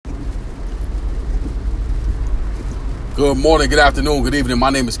Good morning, good afternoon, good evening. My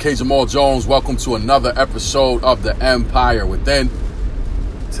name is K. Jamal Jones. Welcome to another episode of The Empire Within.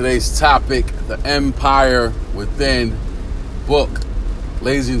 Today's topic, The Empire Within book.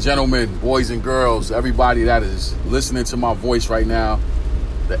 Ladies and gentlemen, boys and girls, everybody that is listening to my voice right now,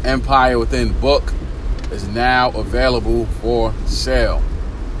 The Empire Within book is now available for sale.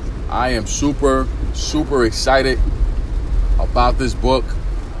 I am super excited about this book.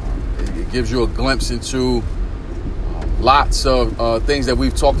 It gives you a glimpse into lots of things that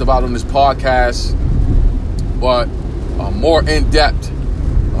we've talked about on this podcast, but a more in-depth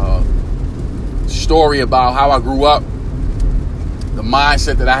story about how I grew up, the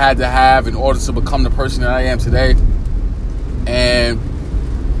mindset that I had to have in order to become the person that I am today, and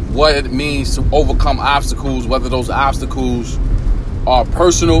what it means to overcome obstacles, whether those obstacles are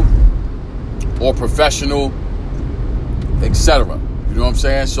personal or professional, etc. You know what I'm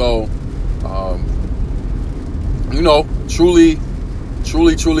saying? So, truly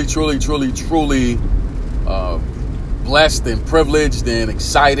blessed and privileged and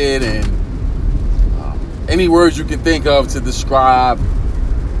excited and any words you can think of to describe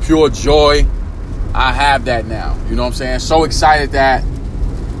pure joy. I have that now. You know what I'm saying? So excited that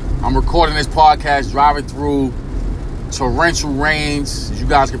I'm recording this podcast driving through torrential rains. You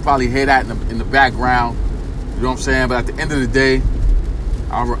guys can probably hear that in the background. You know what I'm saying? But at the end of the day,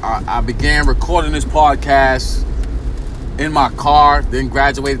 I began recording this podcast in my car, then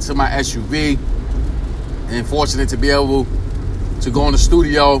graduated to my SUV, and fortunate to be able to go in the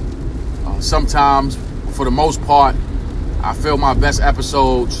studio. Sometimes, for the most part, I feel my best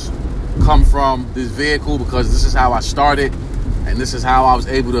episodes come from this vehicle because this is how I started, and this is how I was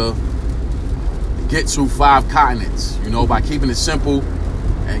able to get to 5 continents, by keeping it simple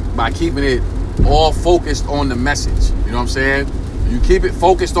and by keeping it all focused on the message. You know what I'm saying? You keep it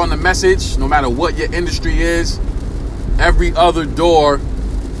focused on the message, no matter what your industry is, every other door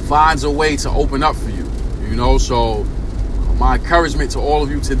finds a way to open up for you. So my encouragement to all of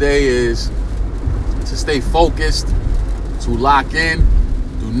you today is to stay focused, to lock in,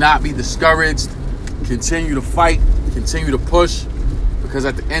 do not be discouraged, continue to fight, continue to push, because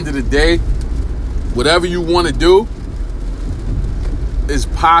at the end of the day, whatever you want to do is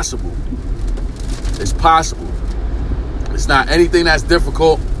possible. It's possible. It's not anything that's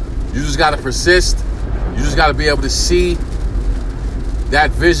difficult. You just got to persist. You just got to be able to see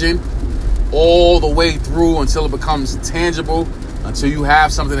that vision all the way through until it becomes tangible, until you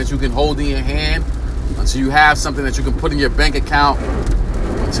have something that you can hold in your hand, until you have something that you can put in your bank account,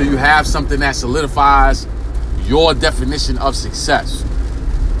 until you have something that solidifies your definition of success.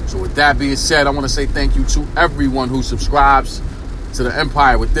 So with that being said, I want to say thank you to everyone who subscribes to The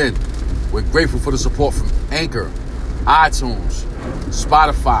Empire Within. We're grateful for the support from Anchor, iTunes,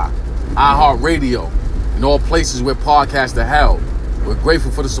 Spotify, iHeartRadio, and all places where podcasts are held. We're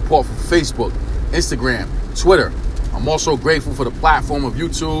grateful for the support from Facebook, Instagram, Twitter. I'm also grateful for the platform of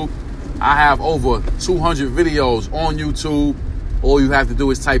YouTube. I have over 200 videos on YouTube. All you have to do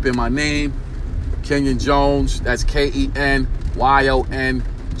is type in my name, Kenyon Jones. That's Kenyon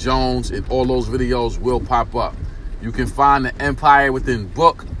Jones, and all those videos will pop up. You can find The Empire Within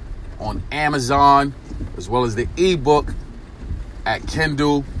book on Amazon, as well as the ebook at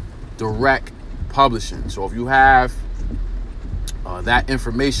Kindle Direct Publishing. So if you have that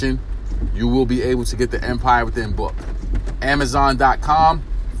information, you will be able to get The Empire Within book. Amazon.com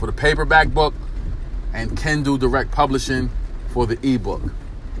for the paperback book, and Kindle Direct Publishing for the ebook.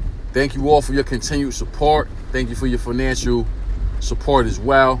 Thank you all for your continued support. Thank you for your financial support as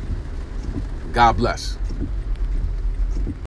well. God bless.